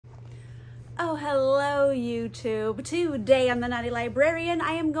Oh, hello YouTube. Today on The Naughty Librarian,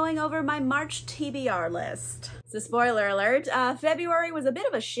 I am going over my March TBR list. So spoiler alert, February was a bit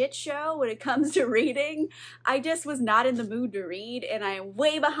of a shit show when it comes to reading. I just was not in the mood to read and I'm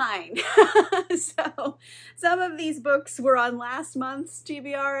way behind. So some of these books were on last month's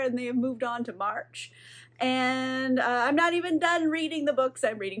TBR and they have moved on to March. And I'm not even done reading the books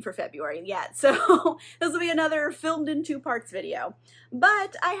I'm reading for February yet. So this will be another filmed in 2 parts video.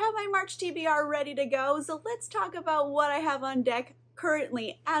 But I have my March TBR ready to go, so let's talk about what I have on deck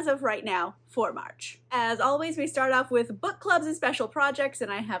currently as of right now for March. As always, we start off with book clubs and special projects,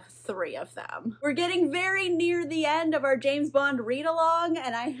 and I have 3 of them. We're getting very near the end of our James Bond read-along,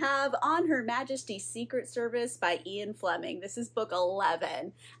 and I have On Her Majesty's Secret Service by Ian Fleming. This is book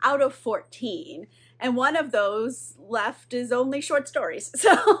 11 out of 14. And one of those left is only short stories.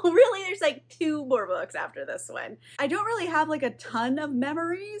 So really there's like 2 more books after this one. I don't really have like a ton of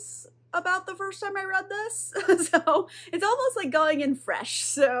memories about the first time I read this. So it's almost like going in fresh.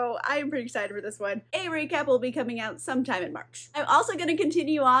 So I'm pretty excited for this one. A recap will be coming out sometime in March. I'm also going to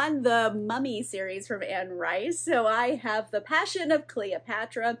continue on the Mummy series from Anne Rice. So I have The Passion of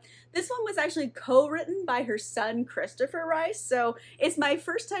Cleopatra. This one was actually co-written by her son, Christopher Rice. So it's my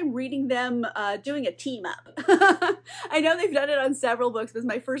first time reading them doing a team up. I know they've done it on several books, but it's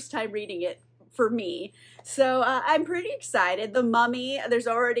my first time reading it for me. So I'm pretty excited. The Mummy, there's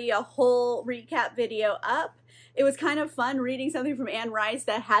already a whole recap video up. It was kind of fun reading something from Anne Rice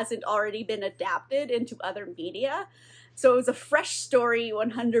that hasn't already been adapted into other media. So it was a fresh story,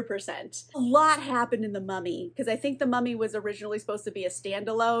 100%. A lot happened in The Mummy, because I think The Mummy was originally supposed to be a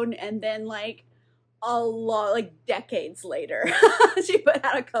standalone, and then like decades later, she put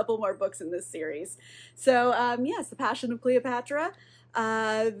out a couple more books in this series. So yes, The Passion of Cleopatra.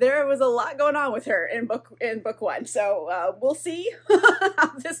 There was a lot going on with her in book 1, so we'll see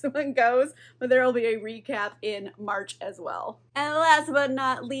how this one goes, but there will be a recap in March as well. And last but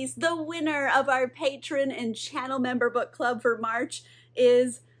not least, the winner of our patron and channel member book club for March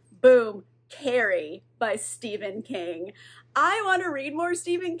is, boom, Carrie by Stephen King. I want to read more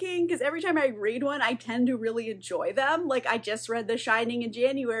Stephen King because every time I read one, I tend to really enjoy them. Like, I just read The Shining in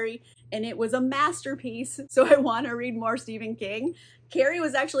January and it was a masterpiece, so I want to read more Stephen King. Carrie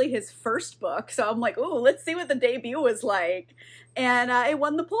was actually his first book, so I'm like, ooh, let's see what the debut was like. And it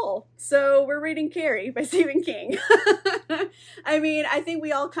won the poll. So we're reading Carrie by Stephen King. I mean, I think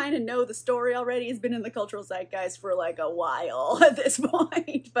we all kind of know the story already. It's been in the cultural zeitgeist for like a while at this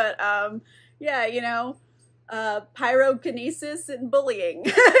point. But yeah, you know, pyrokinesis and bullying,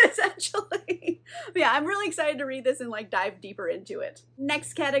 essentially. Yeah, I'm really excited to read this and like dive deeper into it.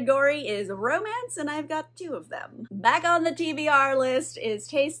 Next category is romance, and I've got 2 of them. Back on the TBR list is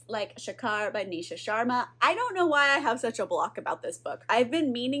Taste Like Shakar by Nisha Sharma. I don't know why I have such a block about this book. I've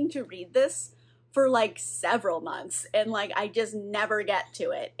been meaning to read this for like several months, and like I just never get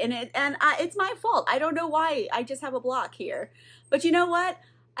to it. And it's my fault. I don't know why. I just have a block here. But you know what?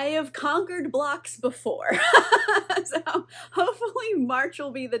 I have conquered blocks before. So hopefully March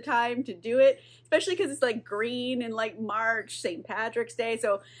will be the time to do it, especially because it's like green and like March, St. Patrick's Day.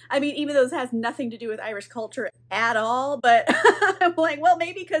 So, I mean, even though this has nothing to do with Irish culture at all, but I'm like, well,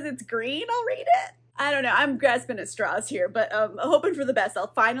 maybe because it's green, I'll read it. I don't know. I'm grasping at straws here, but hoping for the best.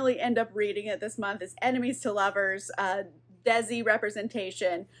 I'll finally end up reading it this month. It's Enemies to Lovers, Desi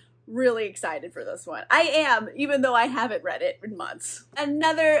representation. Really excited for this one. I am, even though I haven't read it in months.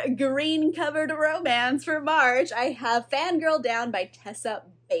 Another green-covered romance for March. I have Fangirl Down by Tessa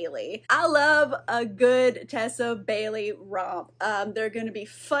Bailey. I love a good Tessa Bailey romp. They're gonna be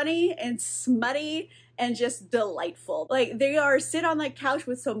funny and smutty and just delightful. Like, they are sit on the couch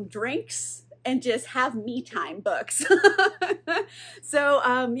with some drinks and just have me time books. So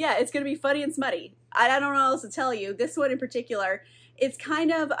yeah, it's gonna be funny and smutty. I don't know what else to tell you. This one in particular, it's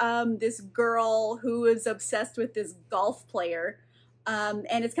kind of this girl who is obsessed with this golf player, and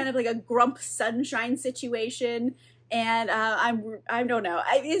it's kind of like a Grump Sunshine situation. And I don't know.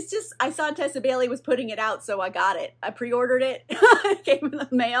 It's just, I saw Tessa Bailey was putting it out, so I got it. I pre-ordered it. It came in the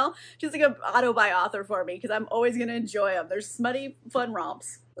mail. She's like an auto-buy author for me because I'm always going to enjoy them. They're smutty, fun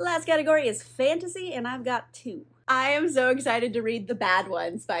romps. Last category is fantasy, and I've got 2. I am so excited to read The Bad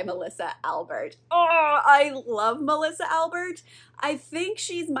Ones by Melissa Albert. Oh, I love Melissa Albert. I think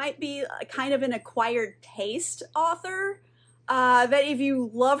she might be kind of an acquired taste author. That if you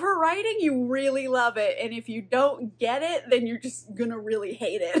love her writing, you really love it. And if you don't get it, then you're just gonna really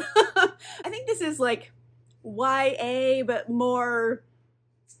hate it. I think this is like YA, but more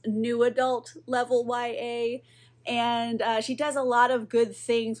new adult level YA. And she does a lot of good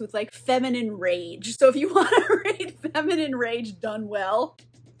things with like feminine rage. So if you want to read feminine rage done well,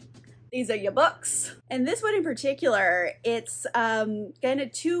 These are your books. And this one in particular, it's kind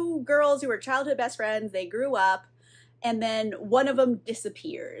of two girls who were childhood best friends. They grew up, and then one of them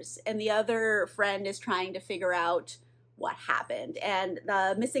disappears, and the other friend is trying to figure out what happened. And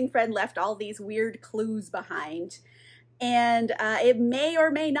the missing friend left all these weird clues behind. And it may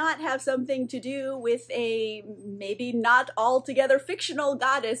or may not have something to do with a maybe not altogether fictional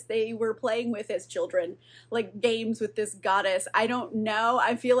goddess they were playing with as children. Like games with this goddess. I don't know.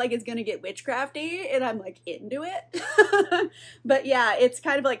 I feel like it's gonna get witchcrafty and I'm like into it. But yeah, it's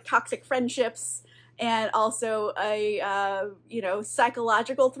kind of like toxic friendships and also a, you know,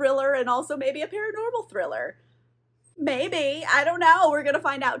 psychological thriller and also maybe a paranormal thriller. Maybe. I don't know. We're going to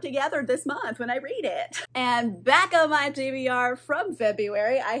find out together this month when I read it. And back on my TBR from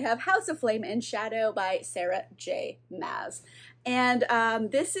February, I have House of Flame and Shadow by Sarah J. Maas. And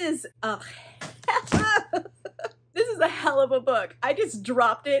this is this is a hell of a book. I just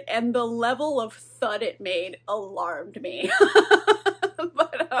dropped it and the level of thud it made alarmed me.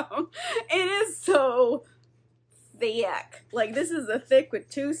 But it is so thick. Like, this is a thick with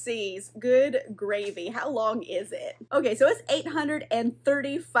 2 C's. Good gravy. How long is it? Okay, so it's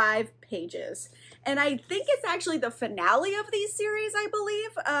 835 pages. And I think it's actually the finale of these series, I believe.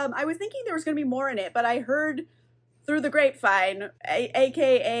 I was thinking there was going to be more in it, but I heard through the grapevine,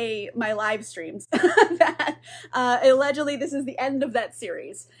 aka my live streams, that allegedly this is the end of that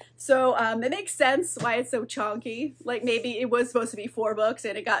series. So it makes sense why it's so chunky. Like, maybe it was supposed to be 4 books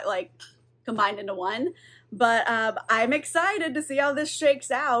and it got, like, combined into 1. But I'm excited to see how this shakes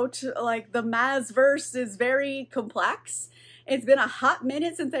out. Like, the Maasverse is very complex. It's been a hot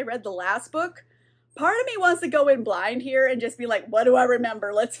minute since I read the last book. Part of me wants to go in blind here and just be like, what do I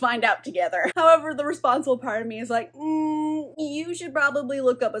remember? Let's find out together. However, the responsible part of me is like, you should probably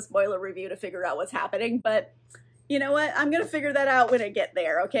look up a spoiler review to figure out what's happening. But you know what? I'm going to figure that out when I get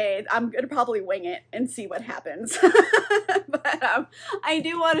there, okay? I'm going to probably wing it and see what happens. But I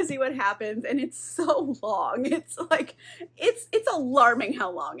do want to see what happens, and it's so long. It's like, it's alarming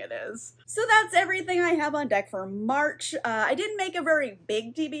how long it is. So that's everything I have on deck for March. I didn't make a very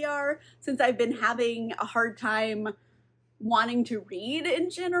big TBR since I've been having a hard time wanting to read in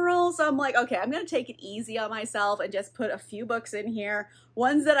general. So I'm like, okay, I'm going to take it easy on myself and just put a few books in here.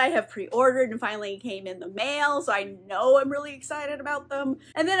 Ones that I have pre-ordered and finally came in the mail, so I know I'm really excited about them.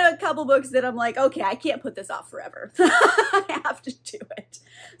 And then a couple books that I'm like, okay, I can't put this off forever. I have to do it.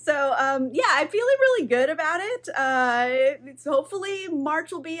 So yeah, I'm feeling really good about it. Hopefully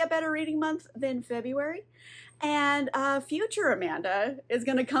March will be a better reading month than February. And future Amanda is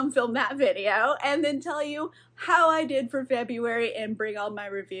going to come film that video and then tell you how I did for February and bring all my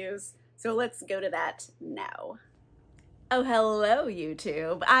reviews. So let's go to that now. Oh, hello,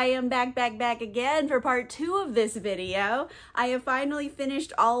 YouTube. I am back again for part 2 of this video. I have finally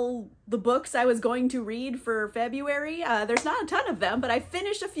finished all the books I was going to read for February. There's not a ton of them, but I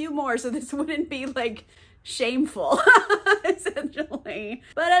finished a few more, so this wouldn't be, like, shameful, essentially.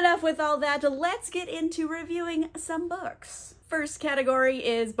 But enough with all that, let's get into reviewing some books. First category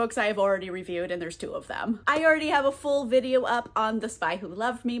is books I have already reviewed, and there's 2 of them. I already have a full video up on The Spy Who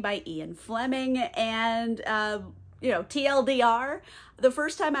Loved Me by Ian Fleming, and you know, TLDR, the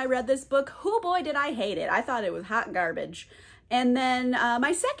first time I read this book, oh boy did I hate it. I thought it was hot garbage. And then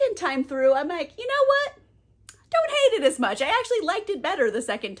my second time through, I'm like, you know what? Don't hate it as much. I actually liked it better the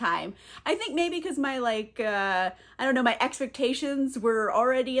second time. I think maybe because my, like, I don't know, my expectations were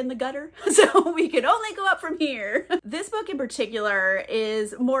already in the gutter, so we could only go up from here. This book in particular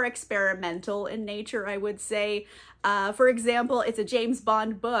is more experimental in nature, I would say. For example, it's a James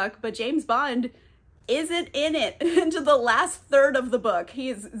Bond book, but James Bond isn't in it into the last third of the book. He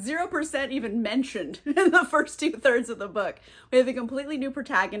is 0% even mentioned in the first 2/3 of the book. We have a completely new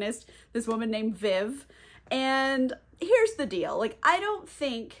protagonist, this woman named Viv. And here's the deal. Like, I don't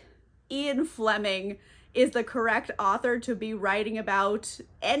think Ian Fleming is the correct author to be writing about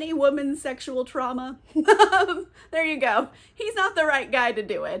any woman's sexual trauma. There you go. He's not the right guy to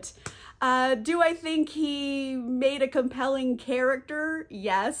do it. Do I think he made a compelling character?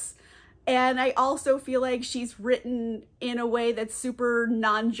 Yes. And I also feel like she's written in a way that's super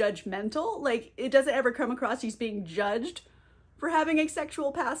non-judgmental. Like, it doesn't ever come across she's being judged for having a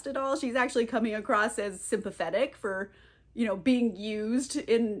sexual past at all. She's actually coming across as sympathetic for, you know, being used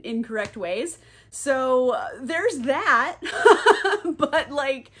in incorrect ways. So there's that. But,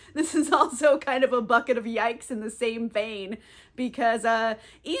 like, this is also kind of a bucket of yikes in the same vein, because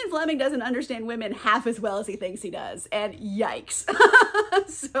Ian Fleming doesn't understand women half as well as he thinks he does, and yikes.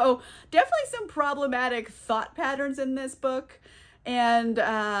 So definitely some problematic thought patterns in this book. And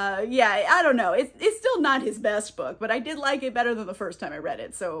yeah, I don't know. It's still not his best book, but I did like it better than the first time I read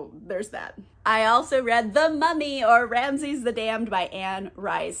it, so there's that. I also read The Mummy, or Ramses the Damned by Anne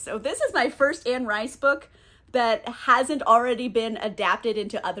Rice. So this is my first Anne Rice book that hasn't already been adapted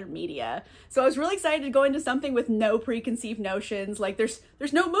into other media. So I was really excited to go into something with no preconceived notions. Like there's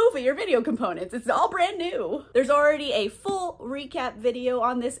no movie or video components. It's all brand new. There's already a full recap video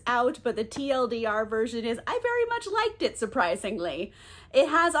on this out, but the TLDR version is, I very much liked it, surprisingly. It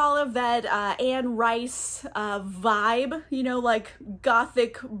has all of that Anne Rice vibe, you know, like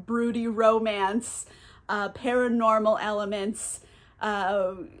gothic, broody romance, paranormal elements,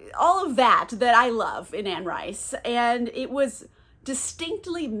 all of that I love in Anne Rice. And it was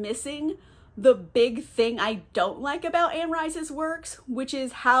distinctly missing the big thing I don't like about Anne Rice's works, which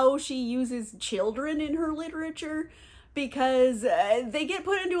is how she uses children in her literature, because they get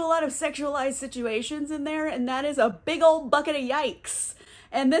put into a lot of sexualized situations in there, and that is a big old bucket of yikes.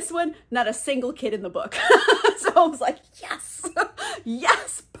 And this one, not a single kid in the book. So I was like, yes,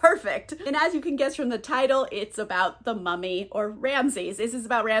 yes, perfect. And as you can guess from the title, it's about the mummy, or Ramses. This is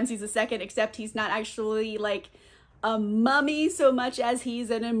about Ramses II, except he's not actually like a mummy so much as he's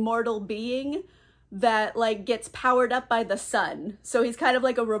an immortal being that like gets powered up by the sun. So he's kind of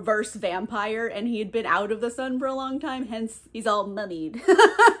like a reverse vampire, and he had been out of the sun for a long time, hence he's all mummied.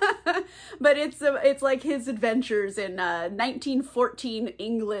 But it's like his adventures in 1914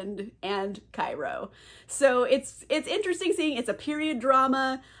 England and Cairo. So it's interesting seeing, it's a period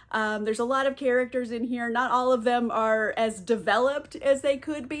drama. There's a lot of characters in here. Not all of them are as developed as they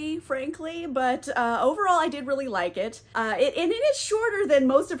could be, frankly, but overall I did really like it. And it is shorter than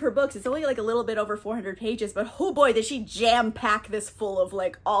most of her books. It's only like a little bit over 400 pages, but oh boy, does she jam-pack this full of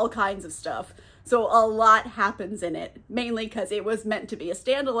like all kinds of stuff. So a lot happens in it, mainly because it was meant to be a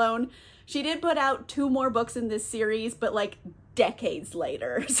standalone. She did put out 2 more books in this series, but like decades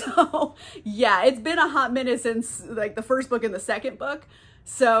later. So yeah, it's been a hot minute since like the first book and the second book.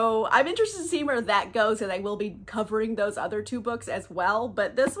 So I'm interested to see where that goes, and I will be covering those other 2 books as well.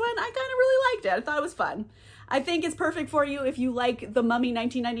 But this one, I kind of really liked it. I thought it was fun. I think it's perfect for you if you like The Mummy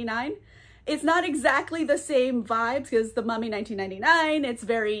 1999. It's not exactly the same vibes, because The Mummy 1999, it's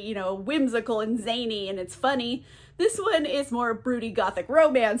very, you know, whimsical and zany, and it's funny. This one is more broody gothic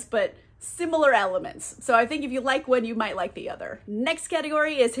romance, but similar elements. So I think if you like one, you might like the other. Next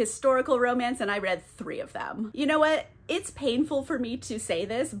category is historical romance, and I read 3 of them. You know what? It's painful for me to say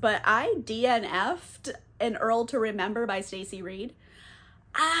this, but I DNF'd An Earl to Remember by Stacy Reid.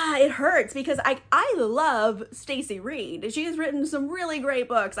 It hurts because I love Stacy Reid. She has written some really great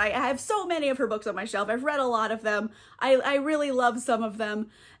books. I have so many of her books on my shelf. I've read a lot of them. I really love some of them.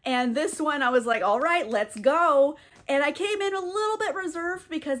 And this one I was like, all right, let's go. And I came in a little bit reserved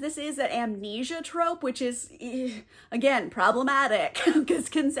because this is an amnesia trope, which is, again, problematic because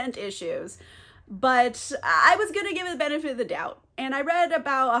consent issues. But I was going to give it the benefit of the doubt. And I read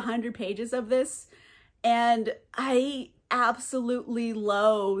about 100 pages of this, and I absolutely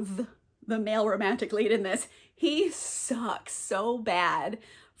loathe the male romantic lead in this. He sucks so bad.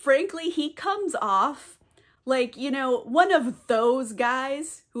 Frankly, he comes off like, you know, one of those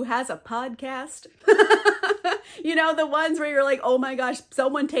guys who has a podcast. You know, the ones where you're like, oh my gosh,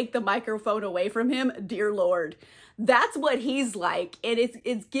 someone take the microphone away from him, dear Lord. That's what he's like, and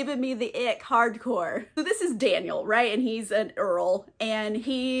it's given me the ick hardcore. So this is Daniel, right? And he's an earl, and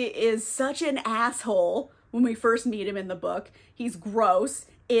he is such an asshole when we first meet him in the book. He's gross,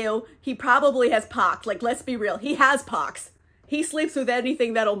 ew, he probably has pox. Like, let's be real, he has pox. He sleeps with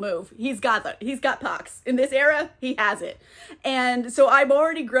anything that'll move. He's got pox. In this era, he has it. And so I'm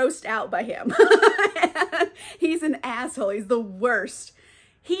already grossed out by him. He's an asshole. He's the worst.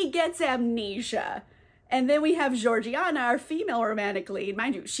 He gets amnesia. And then we have Georgiana, our female romantic lead.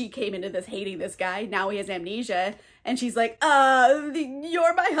 Mind you, she came into this hating this guy. Now he has amnesia. And she's like,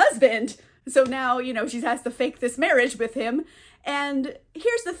 you're my husband. So now, you know, she has to fake this marriage with him. And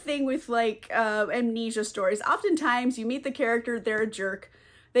here's the thing with like amnesia stories. Oftentimes you meet the character, they're a jerk.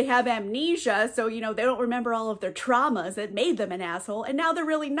 They have amnesia, so, you know, they don't remember all of their traumas that made them an asshole. And now they're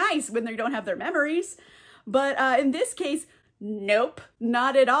really nice when they don't have their memories. But in this case, nope,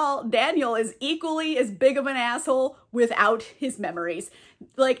 not at all. Daniel is equally as big of an asshole without his memories.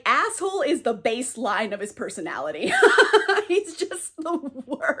 Like, asshole is the baseline of his personality. He's just the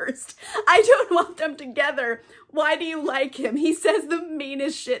worst. I don't want them together. Why do you like him? He says the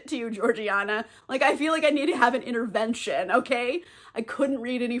meanest shit to you, Georgiana. Like, I feel like I need to have an intervention, okay? I couldn't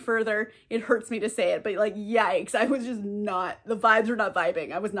read any further. It hurts me to say it, but like, yikes. I was just not, the vibes were not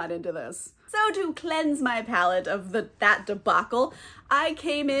vibing. I was not into this. So to cleanse my palate of that debacle, I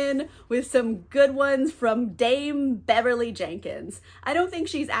came in with some good ones from Dame Beverly Jenkins. I don't think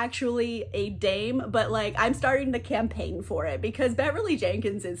she's actually a dame, but like I'm starting to campaign for it because Beverly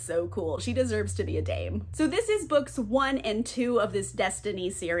Jenkins is so cool. She deserves to be a dame. So this is books 1 and 2 of this Destiny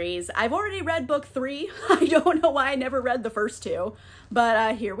series. I've already read book 3. I don't know why I never read the first 2,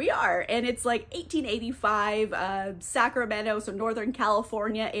 but here we are. And it's like 1885, Sacramento, so Northern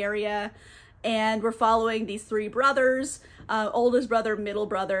California area. And we're following these 3 brothers, oldest brother, middle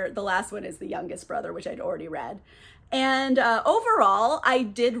brother. The last one is the youngest brother, which I'd already read. And overall, I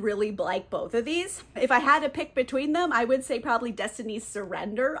did really like both of these. If I had to pick between them, I would say probably Destiny's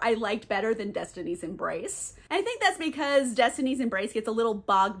Surrender I liked better than Destiny's Embrace. And I think that's because Destiny's Embrace gets a little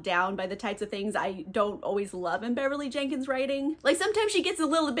bogged down by the types of things I don't always love in Beverly Jenkins' writing. Like sometimes she gets a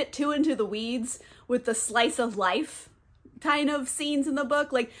little bit too into the weeds with the slice of life kind of scenes in the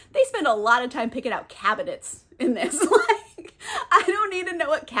book. Like they spend a lot of time picking out cabinets in this. Like I don't need to know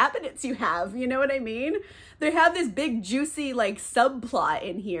what cabinets you have, you know what I mean? They have this big juicy like subplot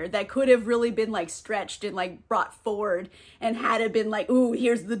in here that could have really been like stretched and like brought forward and had it been like, ooh,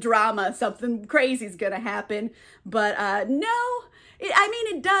 here's the drama, something crazy's gonna happen. But no, I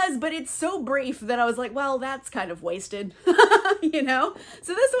mean, it does, but it's so brief that I was like, well, that's kind of wasted, you know?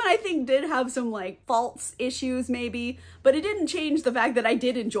 So this one I think did have some like false issues maybe, but it didn't change the fact that I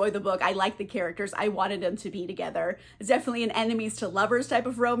did enjoy the book. I liked the characters. I wanted them to be together. It's definitely an enemies to lovers type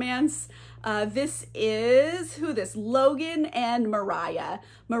of romance. This is, Logan and Mariah.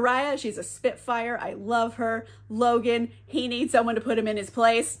 Mariah, she's a Spitfire. I love her. Logan, he needs someone to put him in his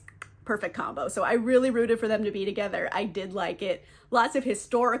place. Perfect combo. So I really rooted for them to be together. I did like it. Lots of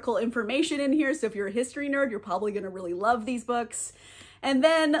historical information in here. So if you're a history nerd, you're probably going to really love these books. And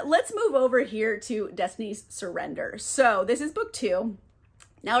then let's move over here to Destiny's Surrender. So this is book 2.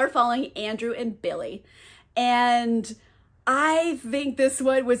 Now we're following Andrew and Billy. And I think this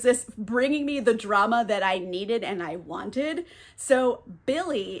one was just bringing me the drama that I needed and I wanted. So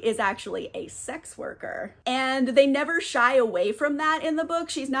Billy is actually a sex worker and they never shy away from that in the book.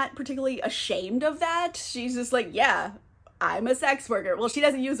 She's not particularly ashamed of that. She's just like, yeah, I'm a sex worker. Well, she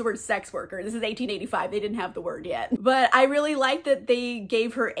doesn't use the word sex worker. This is 1885. They didn't have the word yet. But I really liked that they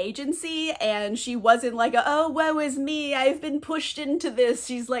gave her agency and she wasn't like, oh, woe is me, I've been pushed into this.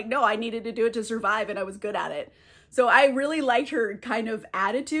 She's like, no, I needed to do it to survive and I was good at it. So I really liked her kind of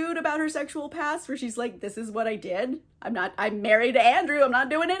attitude about her sexual past where she's like, this is what I did. I'm married to Andrew. I'm not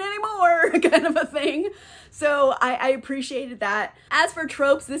doing it anymore kind of a thing. So I appreciated that. As for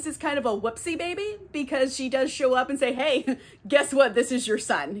tropes, this is kind of a whoopsie baby because she does show up and say, hey, guess what? This is your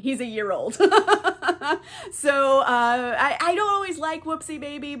son. He's a year old. So I don't always like whoopsie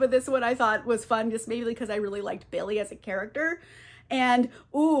baby, but this one I thought was fun just maybe because I really liked Billy as a character. And,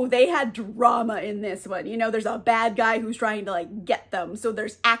 ooh, they had drama in this one. You know, there's a bad guy who's trying to, like, get them. So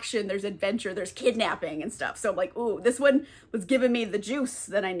there's action, there's adventure, there's kidnapping and stuff. So I'm like, ooh, this one was giving me the juice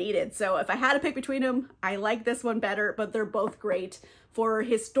that I needed. So if I had to pick between them, I like this one better, but they're both great for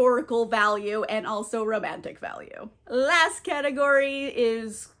historical value and also romantic value. Last category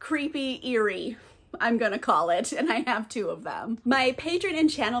is creepy, eerie, I'm gonna call it, and I have 2 of them. My patron and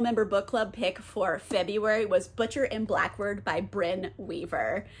channel member book club pick for February was Butcher and Blackbird by Brynne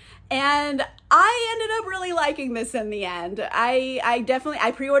Weaver. And I ended up really liking this in the end. I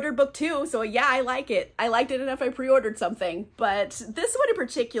pre-ordered book 2, so yeah, I like it. I liked it enough I pre-ordered something, but this one in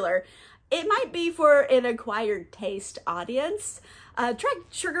particular, it might be for an acquired taste audience. Track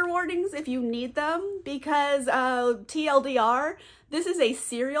trigger warnings if you need them because TLDR, this is a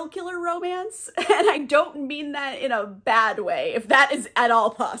serial killer romance, and I don't mean that in a bad way, if that is at all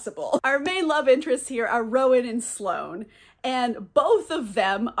possible. Our main love interests here are Rowan and Sloane, and both of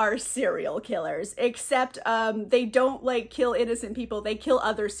them are serial killers, except they don't like kill innocent people, they kill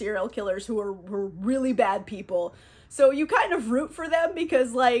other serial killers who are really bad people. So you kind of root for them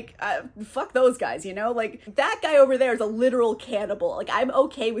because, like, fuck those guys, you know? Like, that guy over there is a literal cannibal. Like, I'm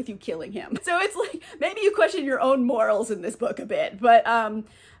okay with you killing him. So it's like, maybe you question your own morals in this book a bit. But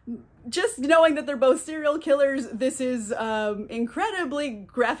just knowing that they're both serial killers, this is incredibly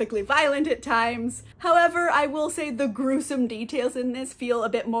graphically violent at times. However, I will say the gruesome details in this feel a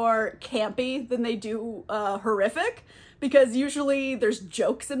bit more campy than they do horrific. Because usually there's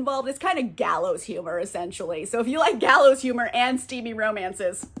jokes involved. It's kind of gallows humor, essentially. So if you like gallows humor and steamy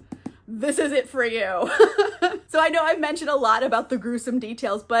romances, this is it for you. So I know I've mentioned a lot about the gruesome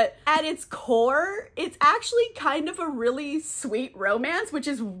details, but at its core, it's actually kind of a really sweet romance, which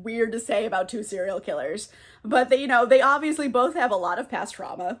is weird to say about two serial killers. But they, you know, they obviously both have a lot of past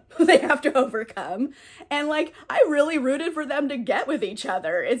trauma they have to overcome. And like, I really rooted for them to get with each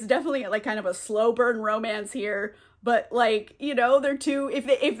other. It's definitely like kind of a slow burn romance here. But like, you know, they're two,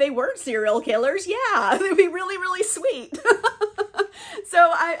 if they weren't serial killers, yeah, they'd be really, really sweet.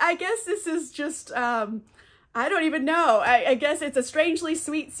 So I guess this is just, I don't even know. I guess it's a strangely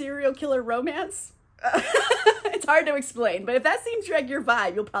sweet serial killer romance. It's hard to explain, but if that seems like your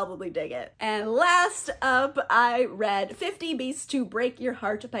vibe, you'll probably dig it. And last up, I read 50 Beasts to Break Your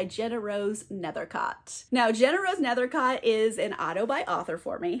Heart by Jenna Rose Nethercott. Now, Jenna Rose Nethercott is an auto by author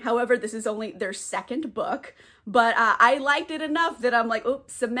for me. However, this is only their second book, but I liked it enough that I'm like,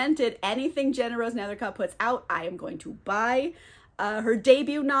 oops, cemented. Anything Jenna Rose Nethercott puts out, I am going to buy. Her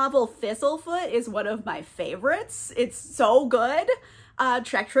debut novel, Thistlefoot, is one of my favorites. It's so good.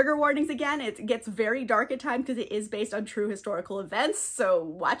 Trigger warnings again, it gets very dark at times because it is based on true historical events, so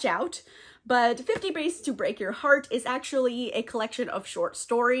watch out. But 50 Beasts to Break Your Heart is actually a collection of short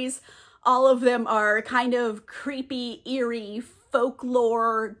stories. All of them are kind of creepy, eerie,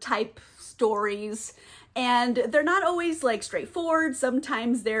 folklore type stories, and they're not always like straightforward.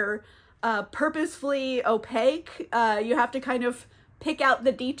 Sometimes they're purposefully opaque. You have to kind of pick out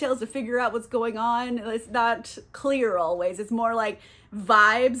the details to figure out what's going on. It's not clear always. It's more like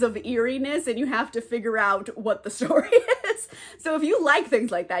vibes of eeriness, and you have to figure out what the story is. So if you like things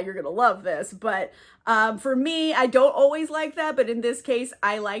like that, you're gonna love this. But for me, I don't always like that, but in this case,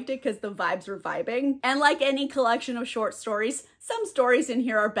 I liked it because the vibes were vibing. And like any collection of short stories, some stories in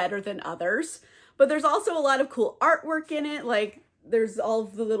here are better than others. But there's also a lot of cool artwork in it. Like, there's all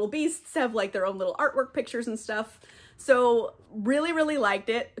of the little beasts have like their own little artwork pictures and stuff. So really, really liked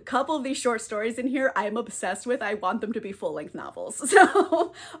it. A couple of these short stories in here I am obsessed with. I want them to be full-length novels.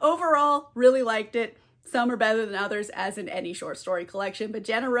 So overall, really liked it. Some are better than others, as in any short story collection, but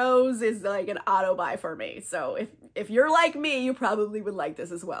Jenna Rose is like an auto buy for me. So if you're like me, you probably would like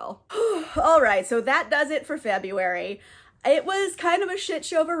this as well. All right, so that does it for February. It was kind of a shit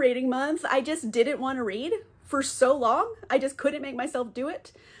show of a reading month. I just didn't want to read for so long. I just couldn't make myself do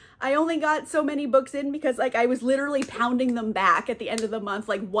it. I only got so many books in because like I was literally pounding them back at the end of the month,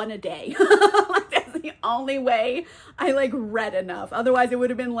 like one a day. Like, that's the only way I like read enough. Otherwise it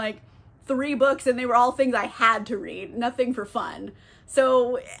would have been like 3 books and they were all things I had to read, nothing for fun.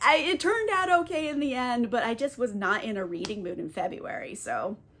 So it turned out okay in the end, but I just was not in a reading mood in February.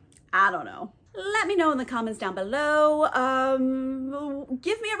 So I don't know. Let me know in the comments down below.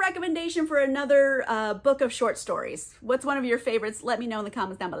 Give me a recommendation for another book of short stories. What's one of your favorites? Let me know in the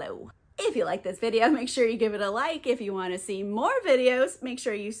comments down below. If you like this video, make sure you give it a like. If you want to see more videos, make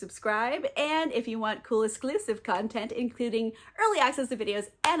sure you subscribe. And if you want cool exclusive content, including early access to videos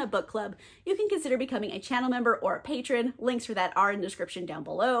and a book club, you can consider becoming a channel member or a patron. Links for that are in the description down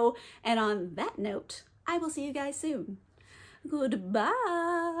below. And on that note, I will see you guys soon.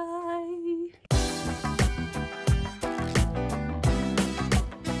 Goodbye.